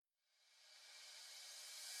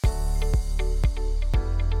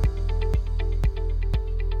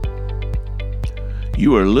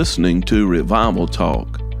You are listening to Revival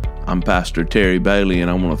Talk. I'm Pastor Terry Bailey, and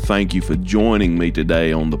I want to thank you for joining me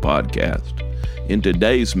today on the podcast. In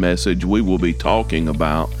today's message, we will be talking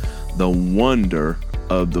about the wonder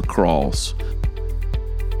of the cross.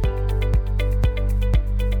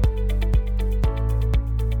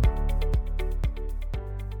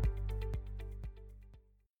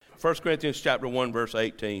 First Corinthians chapter 1, verse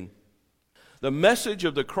 18. The message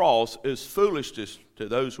of the cross is foolishness to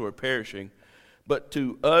those who are perishing, but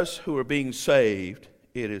to us who are being saved,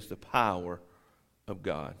 it is the power of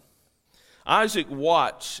God. Isaac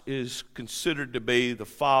Watts is considered to be the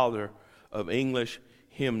father of English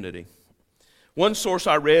hymnody. One source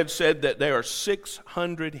I read said that there are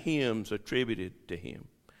 600 hymns attributed to him.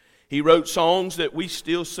 He wrote songs that we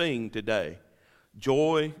still sing today.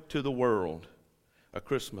 Joy to the World, a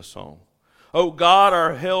Christmas song. Oh God,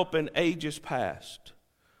 our help in ages past,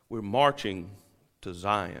 we're marching to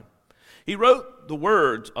Zion. He wrote the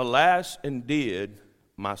words, alas, and did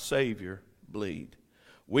my Savior bleed.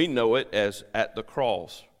 We know it as At the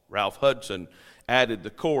Cross. Ralph Hudson added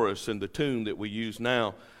the chorus and the tune that we use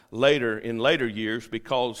now in later years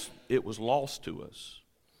because it was lost to us.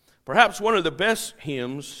 Perhaps one of the best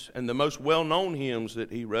hymns and the most well-known hymns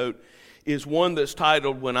that he wrote is one that's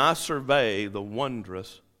titled, When I Survey the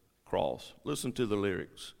Wondrous Cross. Listen to the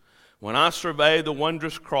lyrics. When I survey the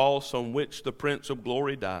wondrous cross on which the Prince of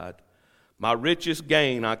Glory died, my richest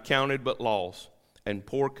gain I counted but loss, and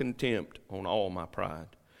pour contempt on all my pride.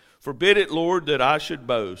 Forbid it, Lord, that I should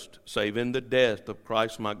boast, save in the death of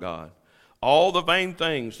Christ my God. All the vain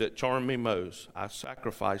things that charm me most, I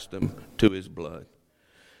sacrificed them to his blood.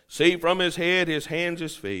 See from his head, his hands,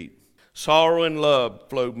 his feet, sorrow and love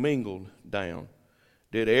flowed mingled down.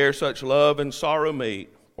 Did e'er such love and sorrow meet,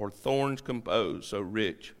 or thorns compose so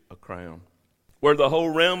rich a crown? Were the whole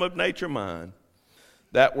realm of nature mine,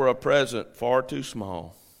 that were a present far too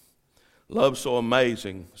small. Love so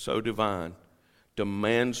amazing, so divine,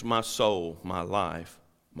 demands my soul, my life,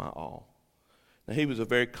 my all. Now, he was a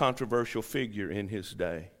very controversial figure in his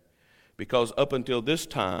day, because up until this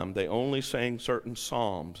time, they only sang certain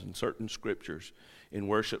psalms and certain scriptures in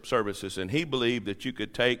worship services, and he believed that you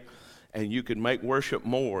could take and you could make worship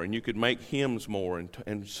more, and you could make hymns more,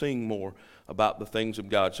 and sing more about the things of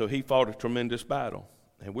God. So he fought a tremendous battle.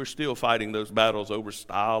 And we're still fighting those battles over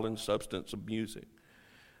style and substance of music.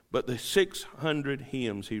 But the 600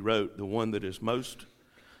 hymns he wrote, the one that is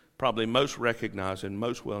probably most recognized and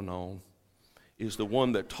most well known, is the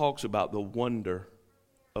one that talks about the wonder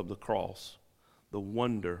of the cross. The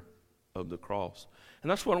wonder of the cross.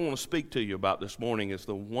 And that's what I want to speak to you about this morning, is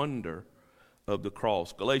the wonder of the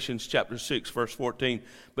cross. Galatians chapter 6, verse 14.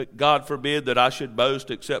 But God forbid that I should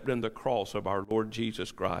boast except in the cross of our Lord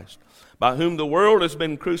Jesus Christ, by whom the world has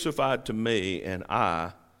been crucified to me, and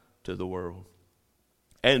I to the world.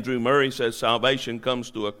 Andrew Murray says salvation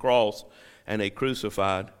comes through a cross and a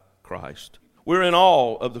crucified Christ. We're in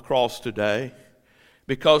awe of the cross today,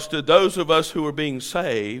 because to those of us who are being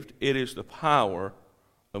saved, it is the power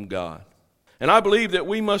of God. And I believe that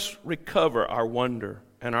we must recover our wonder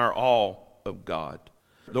and our awe of God.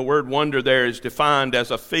 The word wonder there is defined as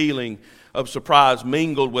a feeling of surprise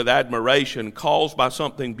mingled with admiration, caused by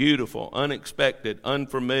something beautiful, unexpected,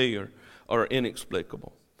 unfamiliar, or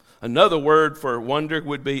inexplicable. Another word for wonder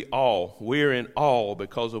would be awe. We're in awe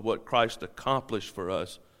because of what Christ accomplished for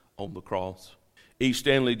us on the cross. E.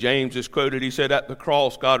 Stanley James is quoted, he said, at the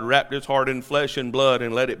cross God wrapped his heart in flesh and blood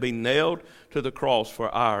and let it be nailed to the cross for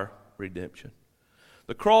our redemption.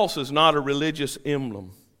 The cross is not a religious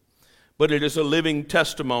emblem, but it is a living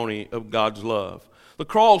testimony of God's love. The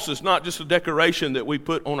cross is not just a decoration that we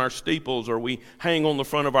put on our steeples or we hang on the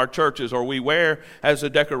front of our churches or we wear as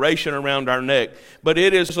a decoration around our neck, but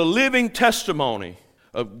it is a living testimony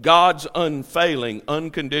of God's unfailing,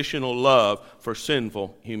 unconditional love for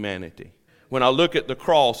sinful humanity. When I look at the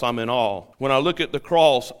cross, I'm in awe. When I look at the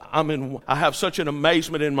cross, I have such an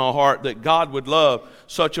amazement in my heart that God would love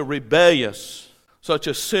such a rebellious, such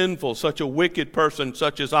a sinful, such a wicked person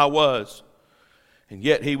such as I was. And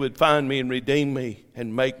yet he would find me and redeem me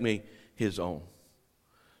and make me his own.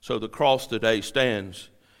 So the cross today stands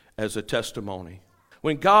as a testimony.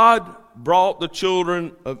 When God brought the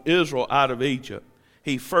children of Israel out of Egypt,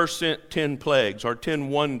 he first sent 10 plagues or 10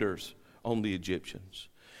 wonders on the Egyptians.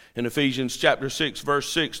 In Ephesians chapter 6,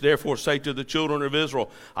 verse 6, therefore say to the children of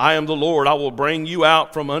Israel, I am the Lord, I will bring you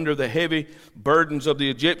out from under the heavy burdens of the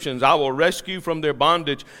Egyptians. I will rescue from their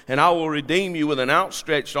bondage, and I will redeem you with an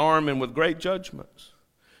outstretched arm and with great judgments.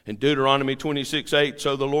 In Deuteronomy 26:8,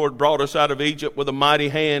 so the Lord brought us out of Egypt with a mighty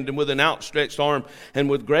hand and with an outstretched arm and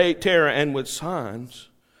with great terror and with signs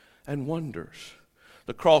and wonders.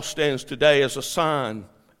 The cross stands today as a sign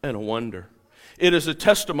and a wonder. It is a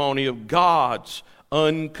testimony of God's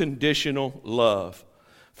unconditional love.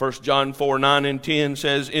 1 John 4:9 and 10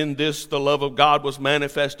 says, "In this the love of God was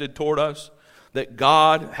manifested toward us, that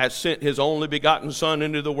God has sent his only begotten Son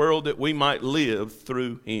into the world that we might live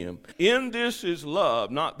through him. In this is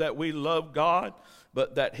love, not that we love God,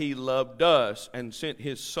 but that he loved us and sent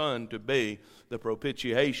his Son to be the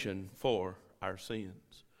propitiation for our sins."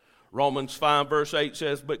 Romans 5 verse 8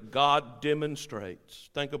 says, "But God demonstrates,"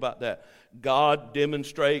 think about that, God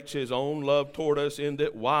demonstrates his own love toward us in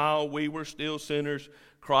that while we were still sinners,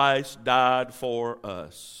 Christ died for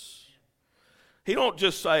us. He don't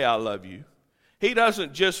just say, "I love you." He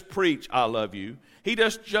doesn't just preach, "I love you." He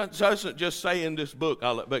doesn't just say in this book,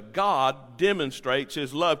 "I love," but God demonstrates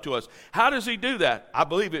his love to us. How does he do that? I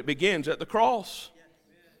believe it begins at the cross.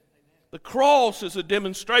 The cross is a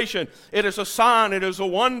demonstration. It is a sign. It is a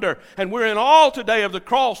wonder. And we're in awe today of the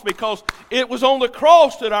cross because it was on the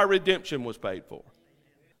cross that our redemption was paid for.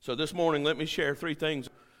 So this morning, let me share 3 things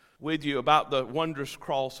with you about the wondrous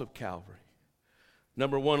cross of Calvary.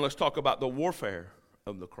 Number 1, let's talk about the warfare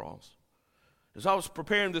of the cross. As I was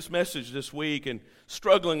preparing this message this week and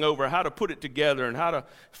struggling over how to put it together and how to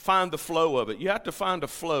find the flow of it, you have to find a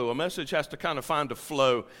flow. A message has to kind of find a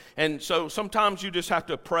flow. And so sometimes you just have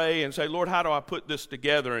to pray and say, "Lord, how do I put this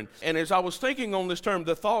together?" And as I was thinking on this term,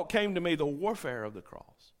 the thought came to me, the warfare of the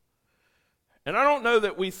cross. And I don't know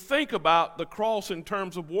that we think about the cross in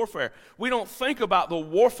terms of warfare. We don't think about the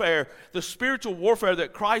warfare, the spiritual warfare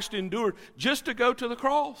that Christ endured just to go to the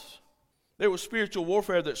cross. There was spiritual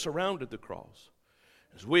warfare that surrounded the cross.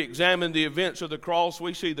 As we examine the events of the cross,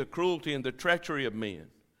 we see the cruelty and the treachery of men.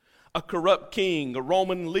 A corrupt king, a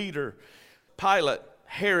Roman leader, Pilate,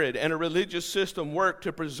 Herod, and a religious system worked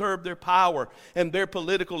to preserve their power and their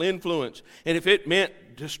political influence. And if it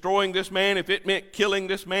meant destroying this man, if it meant killing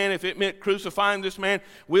this man, if it meant crucifying this man,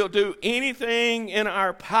 we'll do anything in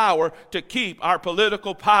our power to keep our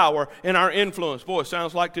political power and our influence. Boy, it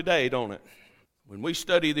sounds like today, don't it? When we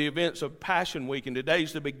study the events of Passion Week, and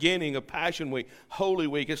today's the beginning of Passion Week, Holy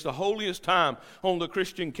Week, it's the holiest time on the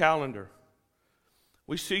Christian calendar.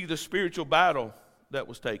 We see the spiritual battle that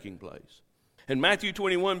was taking place. And Matthew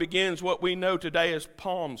 21 begins what we know today as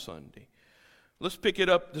Palm Sunday. Let's pick it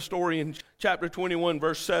up, the story in chapter 21,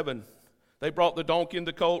 verse 7. They brought the donkey and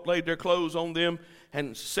the colt, laid their clothes on them,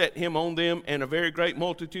 and set him on them. And a very great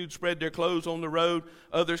multitude spread their clothes on the road.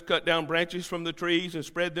 Others cut down branches from the trees and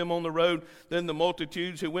spread them on the road. Then the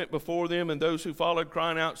multitudes who went before them and those who followed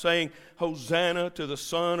crying out, saying, "Hosanna to the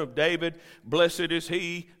Son of David. Blessed is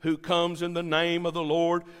he who comes in the name of the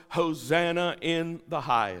Lord. Hosanna in the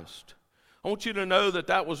highest." I want you to know that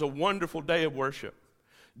that was a wonderful day of worship.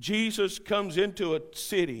 Jesus comes into a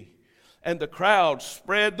city, and the crowd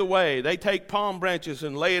spread the way. They take palm branches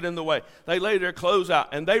and lay it in the way. They lay their clothes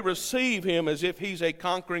out, and they receive him as if he's a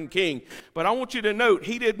conquering king. But I want you to note,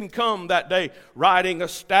 he didn't come that day riding a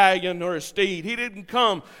stallion or a steed. He didn't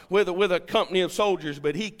come with a company of soldiers,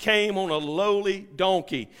 but he came on a lowly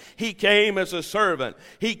donkey. He came as a servant.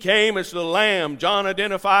 He came as the Lamb. John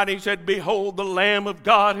identified, he said, "Behold the Lamb of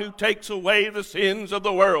God who takes away the sins of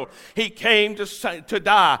the world." He came to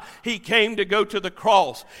die. He came to go to the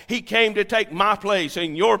cross. He came to take my place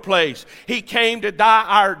and your place. He came to die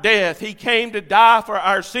our death. He came to die for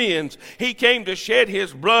our sins. He came to shed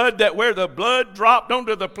his blood, that where the blood dropped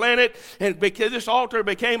onto the planet, and because this earth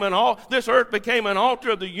became an altar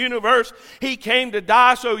of the universe, he came to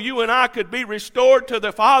die so you and I could be restored to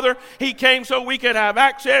the Father. He came so we could have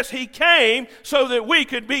access. He came so that we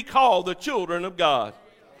could be called the children of God.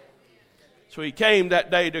 So he came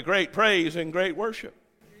that day to great praise and great worship.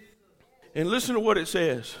 And listen to what it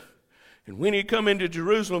says. "And when he come into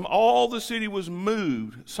Jerusalem, all the city was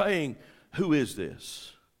moved, saying, 'Who is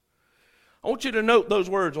this?'" I want you to note those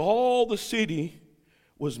words. All the city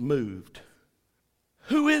was moved.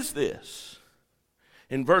 Who is this?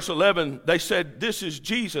 In verse 11, they said, "This is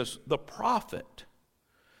Jesus, the prophet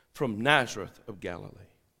from Nazareth of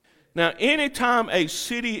Galilee." Now, anytime a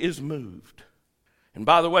city is moved, and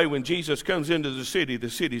by the way, when Jesus comes into the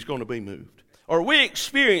city's going to be moved, or we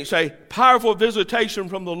experience a powerful visitation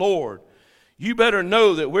from the Lord, you better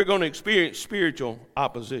know that we're going to experience spiritual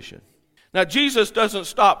opposition. Now, Jesus doesn't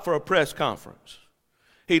stop for a press conference.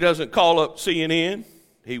 He doesn't call up CNN.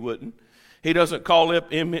 He wouldn't. He doesn't call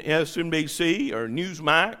up MSNBC or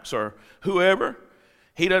Newsmax or whoever.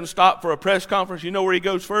 He doesn't stop for a press conference. You know where he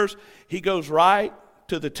goes first? He goes right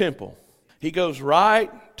to the temple. He goes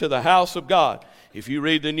right to the house of God. If you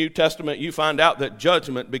read the New Testament, you find out that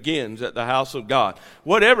judgment begins at the house of God.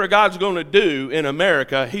 Whatever God's going to do in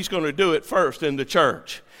America, he's going to do it first in the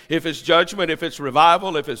church. If it's judgment, if it's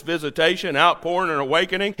revival, if it's visitation, outpouring, or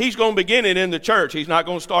awakening, he's going to begin it in the church. He's not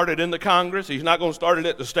going to start it in the Congress. He's not going to start it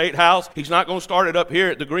at the State House. He's not going to start it up here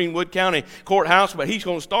at the Greenwood County Courthouse, but he's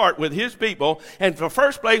going to start with his people. And the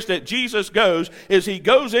first place that Jesus goes is he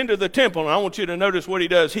goes into the temple. And I want you to notice what he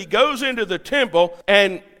does. He goes into the temple,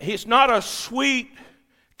 and it's not a sweet,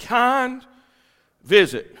 kind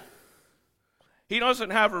visit. He doesn't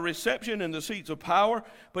have a reception in the seats of power,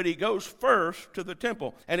 but he goes first to the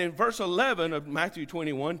temple. And in verse 11 of Matthew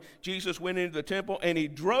 21, Jesus went into the temple and he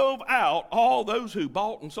drove out all those who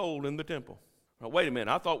bought and sold in the temple. Now, wait a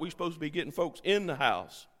minute. I thought we were supposed to be getting folks in the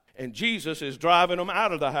house. And Jesus is driving them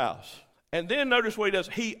out of the house. And then notice what he does.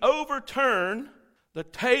 He overturned the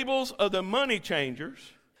tables of the money changers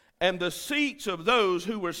and the seats of those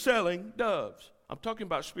who were selling doves. I'm talking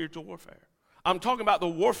about spiritual warfare. I'm talking about the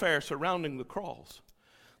warfare surrounding the cross.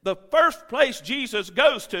 The first place Jesus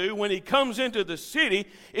goes to when he comes into the city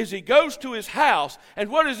is he goes to his house. And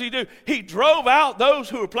what does he do? He drove out those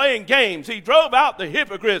who were playing games. He drove out the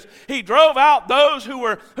hypocrites. He drove out those who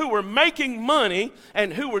were making money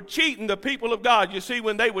and who were cheating the people of God. You see,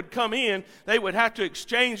 when they would come in, they would have to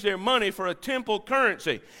exchange their money for a temple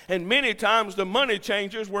currency. And many times the money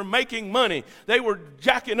changers were making money. They were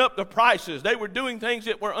jacking up the prices. They were doing things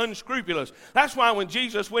that were unscrupulous. That's why when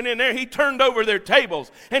Jesus went in there, he turned over their tables.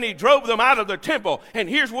 And he drove them out of the temple. And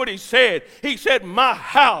here's what he said. He said, my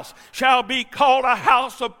house shall be called a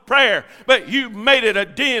house of prayer, but you've made it a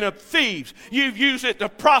den of thieves. You've used it to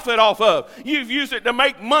profit off of. You've used it to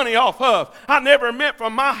make money off of. I never meant for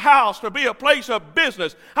my house to be a place of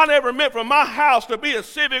business. I never meant for my house to be a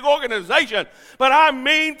civic organization. But I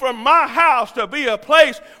mean for my house to be a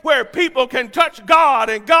place where people can touch God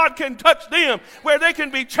and God can touch them, where they can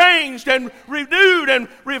be changed and renewed and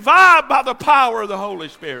revived by the power of the Holy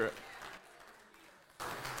Spirit.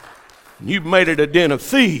 You've made it a den of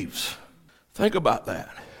thieves. Think about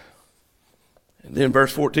that. And then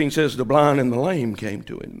verse 14 says, the blind and the lame came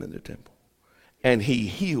to him in the temple, and he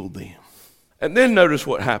healed them. And then notice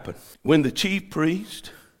what happened. When the chief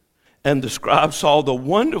priest and the scribes saw the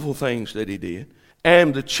wonderful things that he did,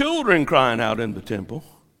 and the children crying out in the temple,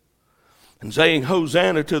 and saying,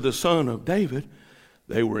 Hosanna to the Son of David,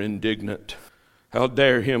 they were indignant. How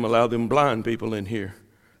dare him allow them blind people in here?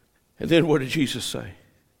 And then what did Jesus say?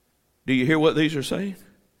 Do you hear what these are saying?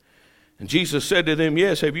 And Jesus said to them,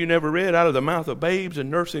 yes, have you never read, out of the mouth of babes and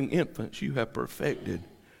nursing infants you have perfected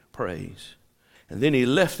praise. And then he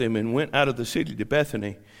left them and went out of the city to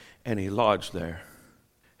Bethany, and he lodged there.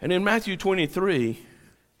 And in Matthew 23,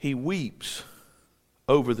 he weeps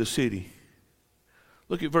over the city.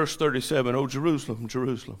 Look at verse 37. O Jerusalem,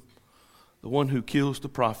 Jerusalem, the one who kills the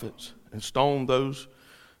prophets and stones those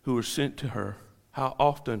who are sent to her. How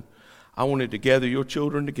often I wanted to gather your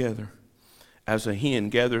children together as a hen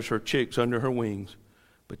gathers her chicks under her wings,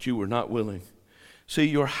 but you were not willing. See,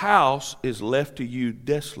 your house is left to you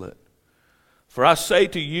desolate. For I say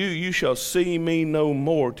to you, you shall see me no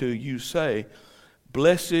more till you say,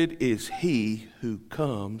 blessed is he who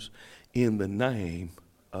comes in the name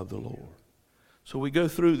of the Lord. So we go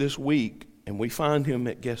through this week and we find him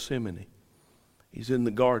at Gethsemane. He's in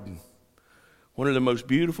the garden. One of the most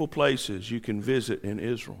beautiful places you can visit in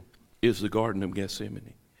Israel is the Garden of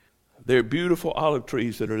Gethsemane. There are beautiful olive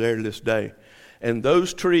trees that are there to this day. And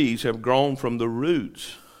those trees have grown from the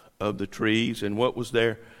roots of the trees and what was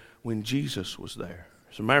there when Jesus was there.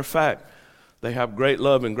 As a matter of fact, they have great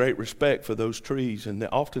love and great respect for those trees, and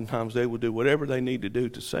oftentimes they will do whatever they need to do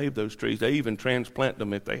to save those trees. They even transplant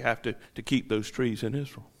them if they have to keep those trees in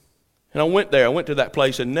Israel. And I went there. I went to that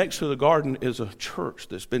place, and next to the garden is a church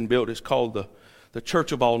that's been built. It's called the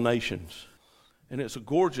Church of All Nations. And it's a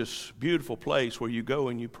gorgeous, beautiful place where you go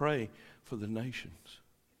and you pray for the nations.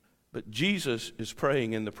 But Jesus is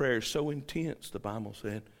praying, and the prayer is so intense, the Bible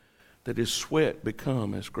said, that his sweat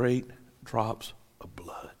become as great drops of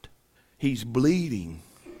blood. He's bleeding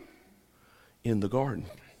in the garden.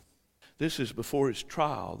 This is before his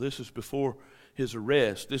trial. This is before his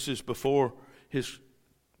arrest. This is before his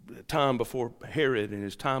time before Herod and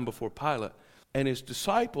his time before Pilate. And his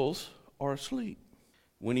disciples are asleep.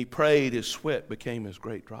 When he prayed, his sweat became as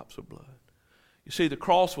great drops of blood. You see, the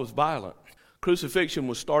cross was violent. Crucifixion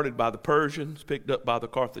was started by the Persians, picked up by the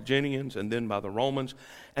Carthaginians, and then by the Romans.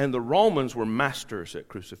 And the Romans were masters at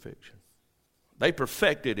crucifixion. They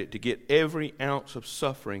perfected it to get every ounce of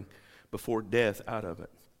suffering before death out of it.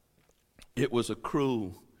 It was a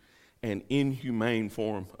cruel and inhumane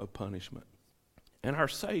form of punishment. And our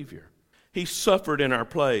Savior, he suffered in our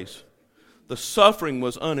place. The suffering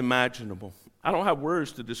was unimaginable. I don't have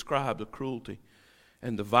words to describe the cruelty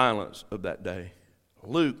and the violence of that day.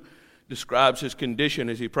 Luke describes his condition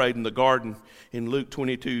as he prayed in the garden. In Luke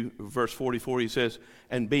 22, verse 44, he says,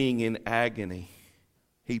 and being in agony,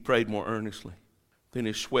 he prayed more earnestly. Then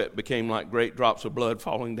his sweat became like great drops of blood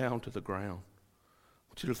falling down to the ground. I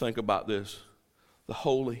want you to think about this. The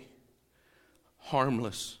holy,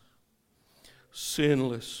 harmless,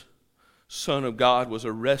 sinless Son of God was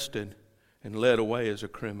arrested and led away as a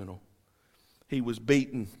criminal. He was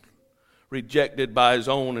beaten, rejected by his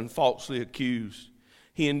own, and falsely accused.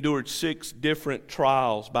 He endured 6 different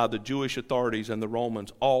trials by the Jewish authorities and the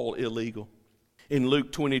Romans, all illegal. In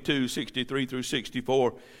Luke 22, 63 through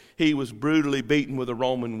 64, he was brutally beaten with a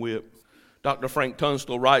Roman whip. Dr. Frank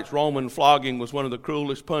Tunstall writes, Roman flogging was one of the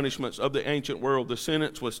cruelest punishments of the ancient world. The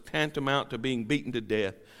sentence was tantamount to being beaten to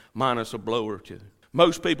death, minus a blow or two.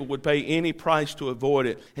 Most people would pay any price to avoid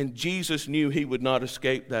it, and Jesus knew he would not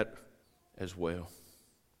escape that as well.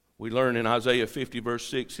 We learn in Isaiah 50, verse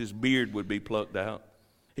 6, his beard would be plucked out.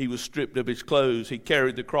 He was stripped of his clothes. He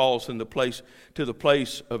carried the cross to the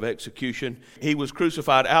place of execution. He was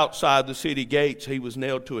crucified outside the city gates. He was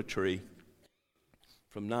nailed to a tree.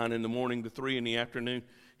 From 9 in the morning to 3 in the afternoon,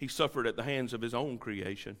 he suffered at the hands of his own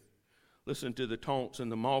creation. Listen to the taunts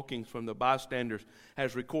and the mockings from the bystanders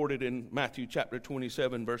as recorded in Matthew chapter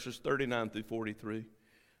 27, verses 39 through 43.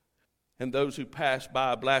 And those who passed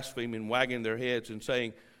by blaspheming, wagging their heads and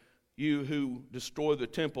saying, you who destroy the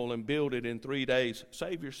temple and build it in 3 days,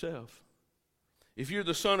 save yourself. If you're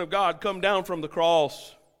the Son of God, come down from the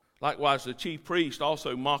cross. Likewise, the chief priest,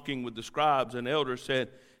 also mocking with the scribes and elders, said,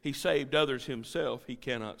 he saved others himself, he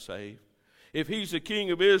cannot save. If he's the King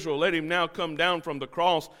of Israel, let him now come down from the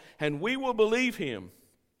cross, and we will believe him.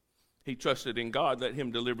 He trusted in God, let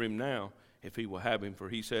him deliver him now, if he will have him, for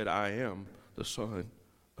he said, I am the Son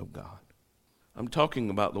of God. I'm talking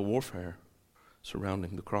about the warfare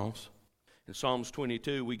surrounding the cross. In Psalms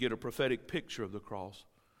 22, we get a prophetic picture of the cross.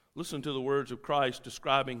 Listen to the words of Christ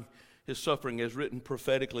describing his suffering as written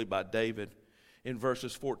prophetically by David in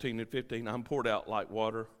verses 14 and 15. I'm poured out like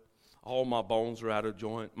water. All my bones are out of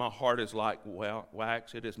joint. My heart is like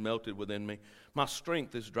wax. It is melted within me. My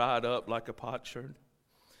strength is dried up like a potsherd,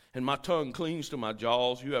 and my tongue clings to my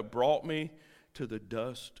jaws. You have brought me to the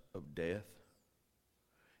dust of death.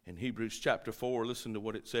 In Hebrews chapter 4, listen to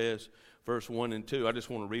what it says, verse 1 and 2. I just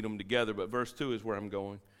want to read them together, but verse 2 is where I'm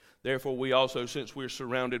going. Therefore we also, since we're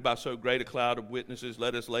surrounded by so great a cloud of witnesses,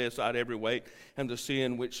 let us lay aside every weight and the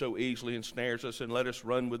sin which so easily ensnares us, and let us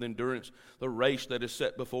run with endurance the race that is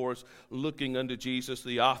set before us, looking unto Jesus,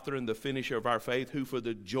 the author and the finisher of our faith, who for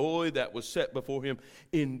the joy that was set before him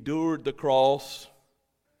endured the cross.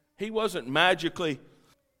 He wasn't magically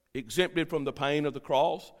exempted from the pain of the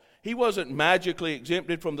cross. He wasn't magically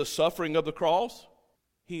exempted from the suffering of the cross.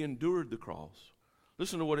 He endured the cross.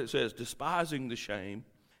 Listen to what it says, despising the shame,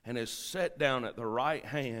 and is set down at the right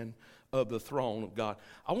hand of the throne of God.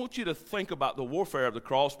 I want you to think about the warfare of the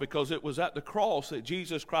cross, because it was at the cross that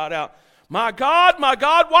Jesus cried out, my God,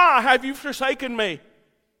 why have you forsaken me?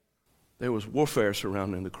 There was warfare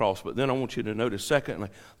surrounding the cross, but then I want you to notice, secondly,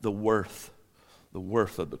 the worth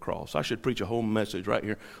of the cross. I should preach a whole message right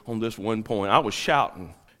here on this one point. I was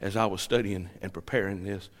shouting as I was studying and preparing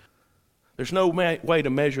this. There's no way to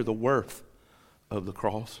measure the worth of the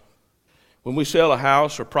cross. When we sell a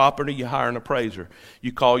house or property, you hire an appraiser.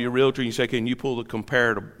 You call your realtor and you say, can you pull the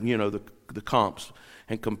comparative, the comps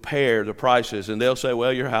and compare the prices? And they'll say,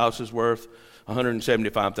 well, your house is worth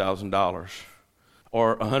 $175,000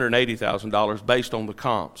 or $180,000 based on the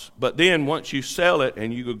comps. But then once you sell it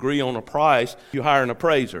and you agree on a price, you hire an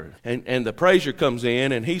appraiser. And the appraiser comes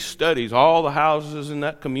in and he studies all the houses in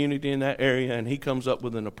that community, in that area, and he comes up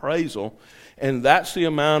with an appraisal. And that's the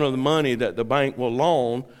amount of the money that the bank will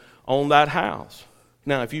loan on that house.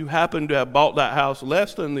 Now, if you happen to have bought that house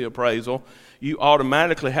less than the appraisal, you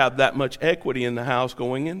automatically have that much equity in the house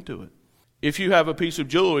going into it. If you have a piece of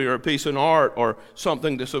jewelry or a piece of art or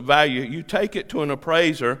something that's of value, you take it to an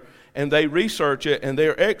appraiser and they research it, and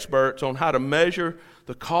they're experts on how to measure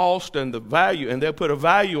the cost and the value, and they'll put a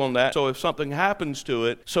value on that. So if something happens to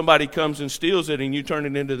it, somebody comes and steals it and you turn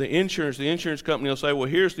it into the insurance company will say, well,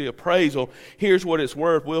 here's the appraisal, here's what it's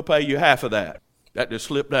worth, we'll pay you half of that. That just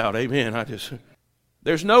slipped out, amen.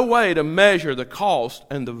 There's no way to measure the cost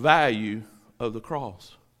and the value of the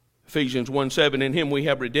cross. Ephesians 1:7, in him we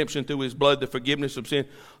have redemption through his blood, the forgiveness of sin,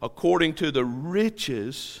 according to the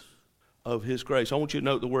riches of his grace. I want you to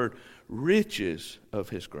note the word riches of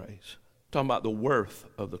his grace. Talking about the worth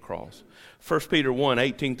of the cross. 1 Peter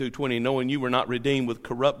 1:18 through 20, knowing you were not redeemed with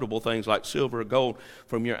corruptible things like silver or gold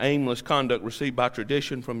from your aimless conduct received by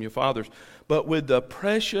tradition from your fathers, but with the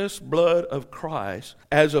precious blood of Christ,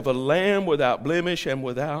 as of a lamb without blemish and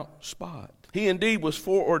without spot. He indeed was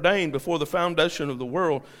foreordained before the foundation of the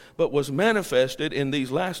world, but was manifested in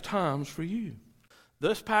these last times for you.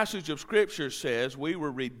 This passage of Scripture says we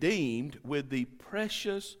were redeemed with the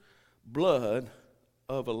precious blood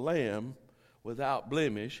of a lamb without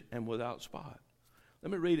blemish and without spot.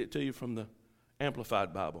 Let me read it to you from the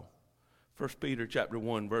Amplified Bible. 1 Peter chapter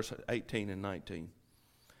 1, verse 18 and 19.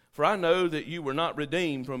 For I know that you were not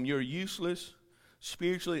redeemed from your useless,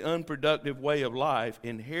 spiritually unproductive way of life,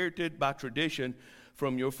 inherited by tradition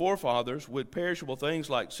from your forefathers with perishable things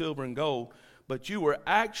like silver and gold, but you were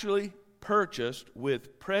actually purchased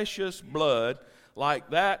with precious blood like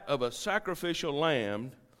that of a sacrificial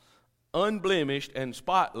lamb, unblemished and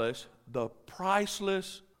spotless, the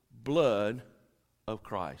priceless blood of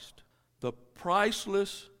Christ. The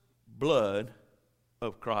priceless blood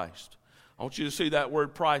of Christ. I want you to see that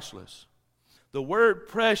word priceless. The word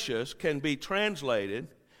precious can be translated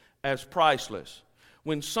as priceless.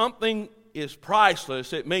 When something is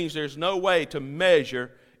priceless, it means there's no way to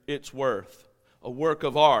measure its worth. A work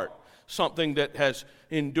of art, something that has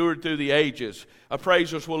endured through the ages.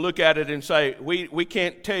 Appraisers will look at it and say, we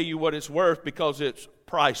can't tell you what it's worth because it's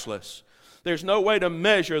priceless. There's no way to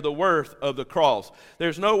measure the worth of the cross.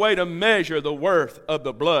 There's no way to measure the worth of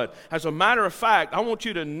the blood. As a matter of fact, I want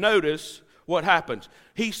you to notice what happens.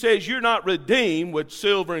 He says you're not redeemed with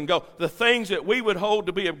silver and gold. The things that we would hold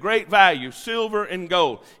to be of great value, silver and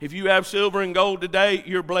gold. If you have silver and gold today,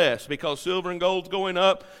 you're blessed because silver and gold's going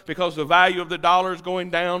up, because the value of the dollar is going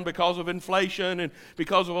down, because of inflation and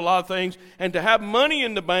because of a lot of things. And to have money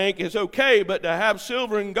in the bank is okay, but to have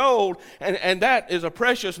silver and gold, and that is a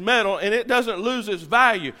precious metal, and it doesn't lose its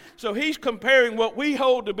value. So he's comparing what we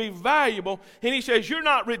hold to be valuable, and he says you're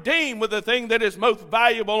not redeemed with the thing that is most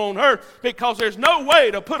valuable on earth, because there's no way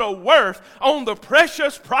to put a worth on the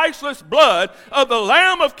precious, priceless blood of the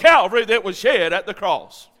Lamb of Calvary that was shed at the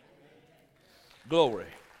cross. Glory.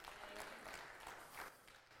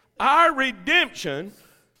 Our redemption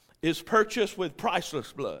is purchased with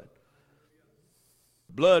priceless blood.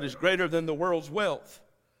 Blood is greater than the world's wealth.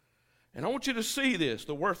 And I want you to see this,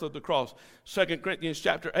 the worth of the cross. 2 Corinthians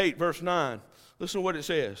chapter 8, verse 9. Listen to what it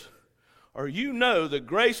says. Or you know the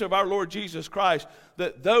grace of our Lord Jesus Christ,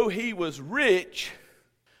 that though he was rich,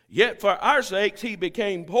 yet for our sakes he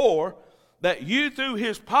became poor, that you through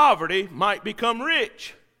his poverty might become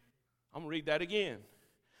rich. I'm going to read that again.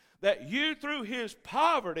 That you through his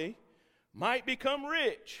poverty might become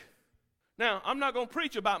rich. Now, I'm not going to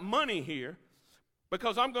preach about money here,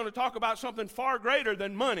 because I'm going to talk about something far greater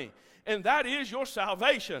than money, and that is your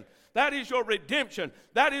salvation. That is your redemption.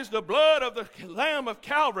 That is the blood of the Lamb of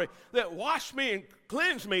Calvary that washed me and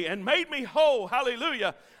cleansed me and made me whole.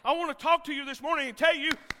 Hallelujah. I want to talk to you this morning and tell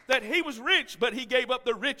you that he was rich, but he gave up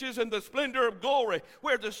the riches and the splendor of glory,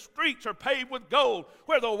 where the streets are paved with gold,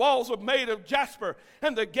 where the walls are made of jasper,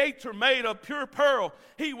 and the gates are made of pure pearl.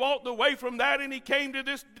 He walked away from that and he came to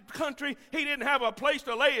this country. He didn't have a place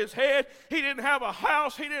to lay his head. He didn't have a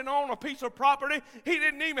house. He didn't own a piece of property. He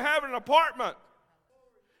didn't even have an apartment.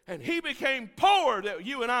 And he became poor that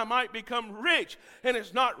you and I might become rich. And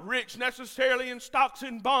it's not rich necessarily in stocks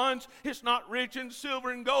and bonds. It's not rich in silver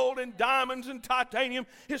and gold and diamonds and titanium.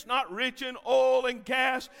 It's not rich in oil and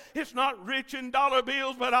gas. It's not rich in dollar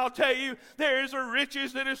bills. But I'll tell you, there is a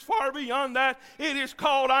riches that is far beyond that. It is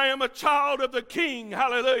called, I am a child of the King.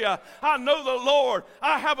 Hallelujah. I know the Lord.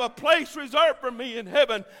 I have a place reserved for me in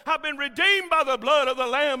heaven. I've been redeemed by the blood of the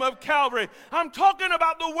Lamb of Calvary. I'm talking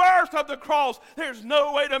about the worth of the cross. There's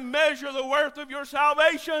no way to measure the worth of your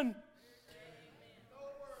salvation.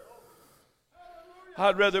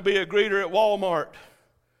 I'd rather be a greeter at Walmart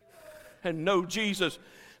and know Jesus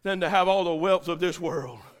than to have all the wealth of this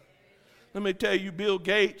world. Let me tell you, Bill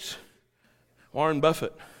Gates, Warren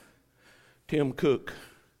Buffett, Tim Cook,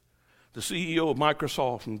 the CEO of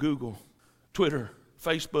Microsoft and Google, Twitter,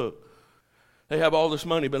 Facebook, they have all this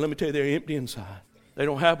money, but let me tell you, they're empty inside. They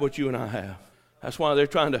don't have what you and I have. That's why they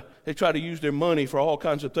try to use their money for all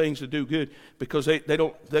kinds of things to do good, because they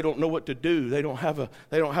don't know what to do. They don't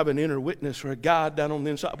have an inner witness or a guide down on the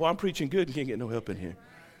inside. Well, I'm preaching good and can't get no help in here.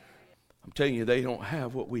 I'm telling you, they don't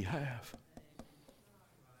have what we have.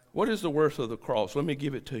 What is the worth of the cross? Let me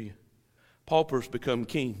give it to you. Paupers become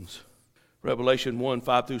kings. Revelation 1,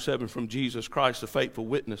 5 through 7, from Jesus Christ, the faithful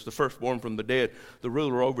witness, the firstborn from the dead, the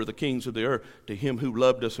ruler over the kings of the earth, to him who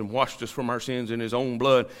loved us and washed us from our sins in his own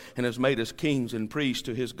blood and has made us kings and priests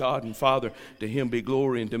to his God and Father. To him be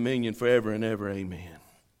glory and dominion forever and ever. Amen.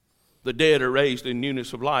 The dead are raised in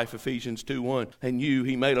newness of life, Ephesians 2:1. And you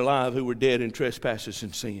he made alive who were dead in trespasses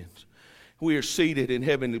and sins. We are seated in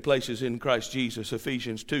heavenly places in Christ Jesus,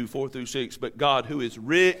 Ephesians 2, 4 through 6. But God, who is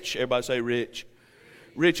rich, everybody say rich,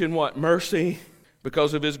 rich in what? Mercy.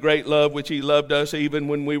 Because of his great love which he loved us, even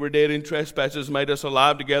when we were dead in trespasses, made us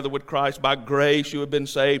alive together with Christ. By grace you have been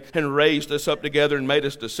saved, and raised us up together and made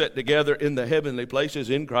us to sit together in the heavenly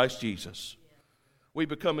places in Christ Jesus. We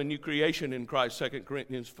become a new creation in Christ. 2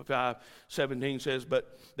 Corinthians 5:17 says,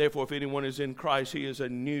 but therefore if anyone is in Christ, he is a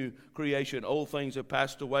new creation. Old things have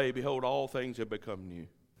passed away. Behold, all things have become new.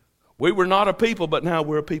 We were not a people, but now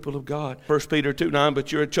we're a people of God. 1 Peter 2:9,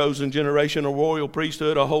 but you're a chosen generation, a royal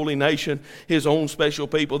priesthood, a holy nation, his own special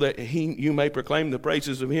people, that you may proclaim the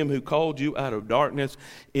praises of him who called you out of darkness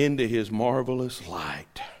into his marvelous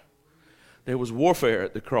light. There was warfare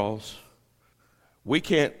at the cross. We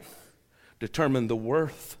can't determine the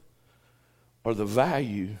worth or the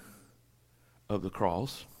value of the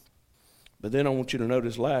cross. But then I want you to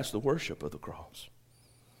notice last, the worship of the cross.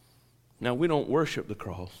 Now, we don't worship the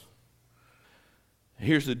cross.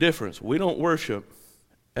 Here's the difference. We don't worship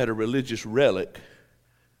at a religious relic.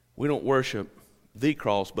 We don't worship the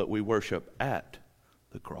cross, but we worship at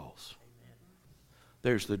the cross.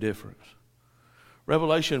 There's the difference.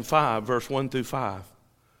 Revelation 5, verse 1 through 5.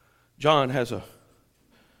 John has a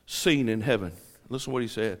scene in heaven. Listen to what he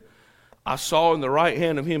said. I saw in the right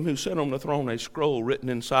hand of him who sat on the throne a scroll written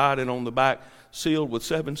inside and on the back, sealed with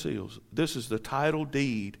 7 seals. This is the title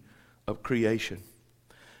deed of creation.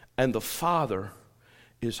 And the Father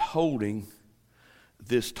is holding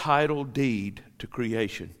this title deed to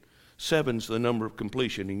creation. 7's the number of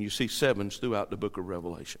completion, and you see 7's throughout the book of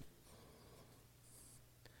Revelation.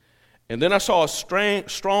 And then I saw a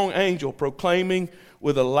strong angel proclaiming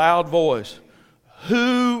with a loud voice,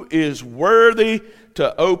 who is worthy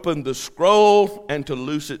to open the scroll and to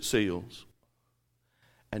loose its seals?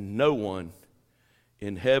 And no one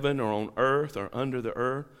in heaven or on earth or under the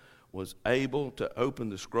earth was able to open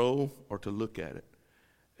the scroll or to look at it.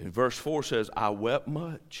 And verse 4 says, I wept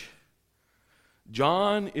much.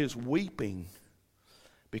 John is weeping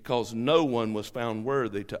because no one was found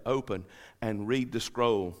worthy to open and read the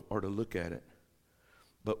scroll or to look at it.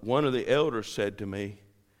 But one of the elders said to me,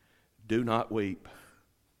 do not weep.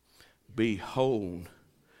 Behold,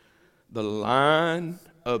 the Lion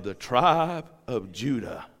of the tribe of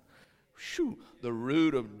Judah, the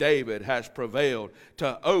root of David, has prevailed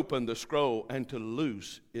to open the scroll and to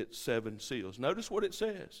loose its 7 seals. Notice what it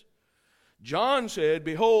says. John said,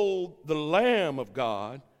 behold, the Lamb of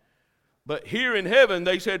God. But here in heaven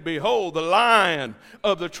they said, behold, the Lion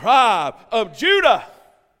of the tribe of Judah.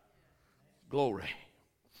 Glory.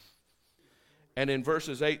 And in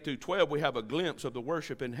verses 8 through 12, we have a glimpse of the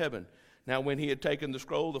worship in heaven. Now when he had taken the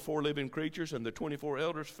scroll, the 4 living creatures and the 24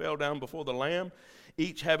 elders fell down before the Lamb,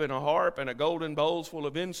 each having a harp and a golden bowls full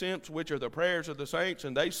of incense, which are the prayers of the saints.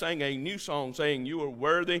 And they sang a new song, saying, you are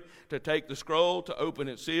worthy to take the scroll, to open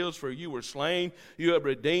its seals, for you were slain. You have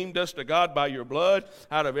redeemed us to God by your blood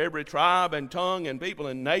out of every tribe and tongue and people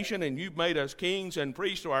and nation, and you've made us kings and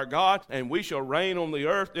priests to our God, and we shall reign on the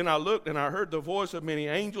earth. Then I looked, and I heard the voice of many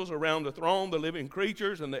angels around the throne, the living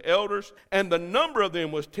creatures and the elders, and the number of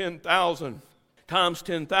them was 10,000. Times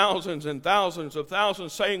 10,000s and thousands of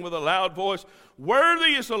thousands, saying with a loud voice,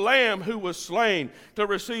 worthy is the Lamb who was slain to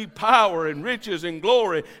receive power and riches and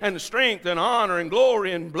glory and strength and honor and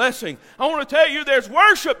glory and blessing. I want to tell you, there's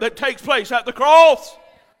worship that takes place at the cross.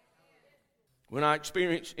 When I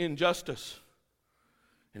experience injustice,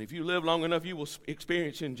 and if you live long enough, you will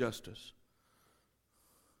experience injustice.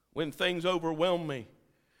 When things overwhelm me,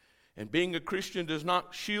 and being a Christian does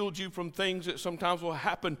not shield you from things that sometimes will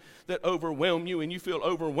happen that overwhelm you, and you feel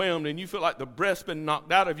overwhelmed and you feel like the breath's been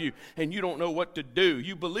knocked out of you and you don't know what to do.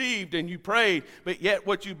 You believed and you prayed, but yet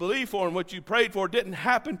what you believed for and what you prayed for didn't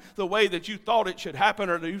happen the way that you thought it should happen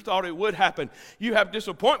or that you thought it would happen. You have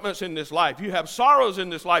disappointments in this life. You have sorrows in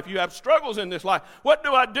this life. You have struggles in this life. What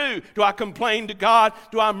do I do? Do I complain to God?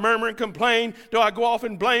 Do I murmur and complain? Do I go off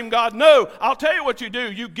and blame God? No. I'll tell you what you do.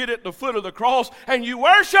 You get at the foot of the cross and you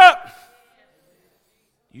worship.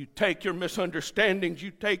 You take your misunderstandings, you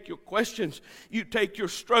take your questions, you take your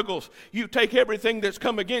struggles, you take everything that's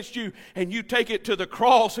come against you, and you take it to the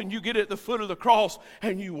cross, and you get at the foot of the cross,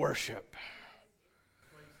 and you worship.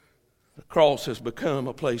 The cross has become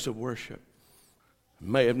a place of worship.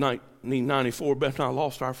 May of 1994, Beth and I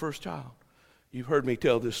lost our first child. You've heard me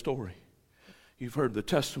tell this story. You've heard the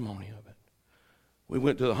testimony of it. We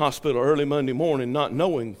went to the hospital early Monday morning not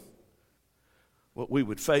knowing what we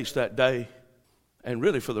would face that day, and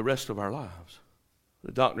really for the rest of our lives.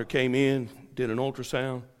 The doctor came in, did an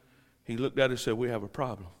ultrasound. He looked at us and said, we have a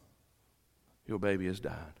problem. Your baby has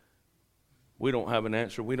died. We don't have an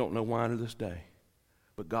answer. We don't know why to this day.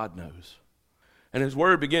 But God knows. And his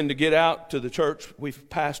word began to get out to the church we've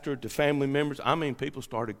pastored, to family members. I mean, people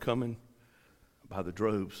started coming by the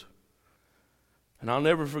droves. And I'll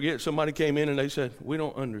never forget, somebody came in and they said, we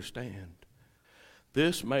don't understand.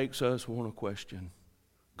 This makes us want to question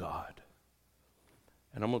God.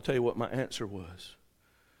 And I'm going to tell you what my answer was.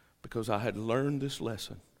 Because I had learned this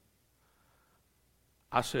lesson.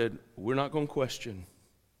 I said, we're not going to question.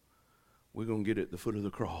 We're going to get at the foot of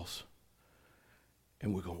the cross.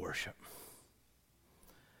 And we're going to worship.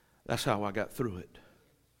 That's how I got through it.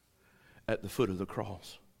 At the foot of the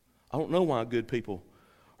cross. I don't know why good people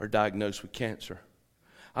are diagnosed with cancer.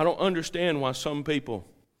 I don't understand why some people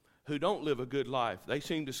who don't live a good life, they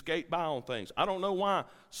seem to skate by on things. I don't know why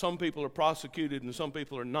some people are prosecuted and some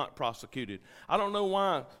people are not prosecuted. I don't know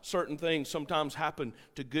why certain things sometimes happen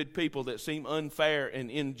to good people that seem unfair and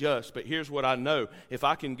unjust. But here's what I know. If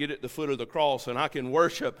I can get at the foot of the cross and I can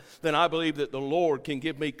worship, then I believe that the Lord can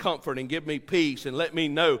give me comfort and give me peace and let me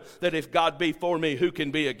know that if God be for me, who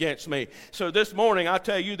can be against me? So this morning, I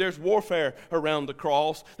tell you, there's warfare around the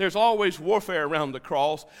cross. There's always warfare around the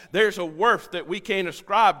cross. There's a worth that we can't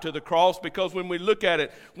ascribe to the cross, because when we look at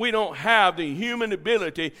it, we don't have the human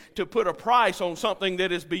ability to put a price on something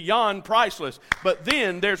that is beyond priceless. But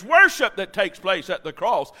then there's worship that takes place at the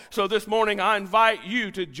cross. So this morning I invite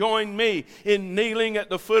you to join me in kneeling at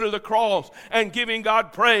the foot of the cross and giving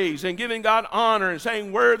God praise and giving God honor and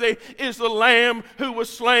saying, worthy is the Lamb who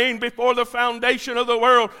was slain before the foundation of the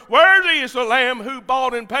world. Worthy is the Lamb who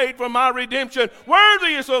bought and paid for my redemption.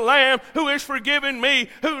 Worthy is the Lamb who has forgiven me,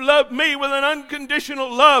 who loved me with an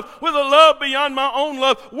unconditional love, with a love beyond my own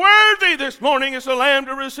love. Worthy this morning is the Lamb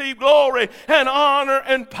to receive glory and honor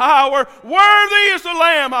and power. Worthy is the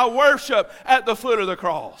Lamb I worship at the foot of the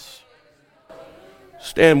cross.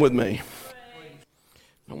 Stand with me.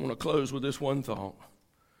 I want to close with this one thought.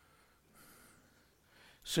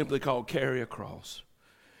 Simply called carry a cross.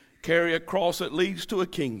 Carry a cross that leads to a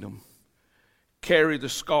kingdom. Carry the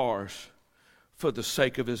scars for the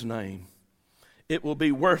sake of His name. It will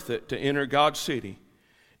be worth it to enter God's city.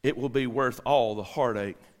 It will be worth all the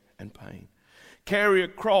heartache and pain. Carry a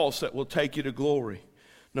cross that will take you to glory.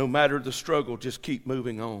 No matter the struggle, just keep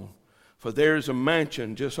moving on. For there is a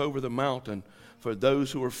mansion just over the mountain for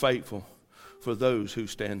those who are faithful, for those who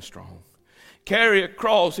stand strong. Carry a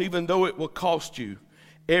cross even though it will cost you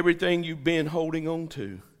everything you've been holding on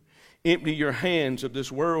to. Empty your hands of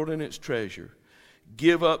this world and its treasure.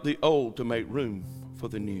 Give up the old to make room for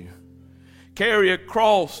the new. Carry a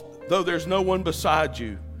cross though there's no one beside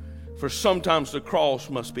you, for sometimes the cross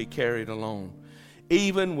must be carried alone.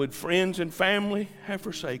 Even when friends and family have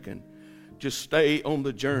forsaken, just stay on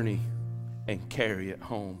the journey and carry it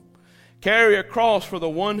home. Carry a cross for the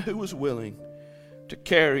one who was willing to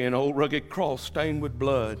carry an old rugged cross stained with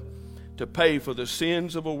blood, to pay for the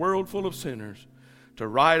sins of a world full of sinners, to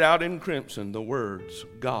write out in crimson the words,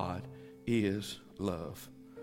 God is love.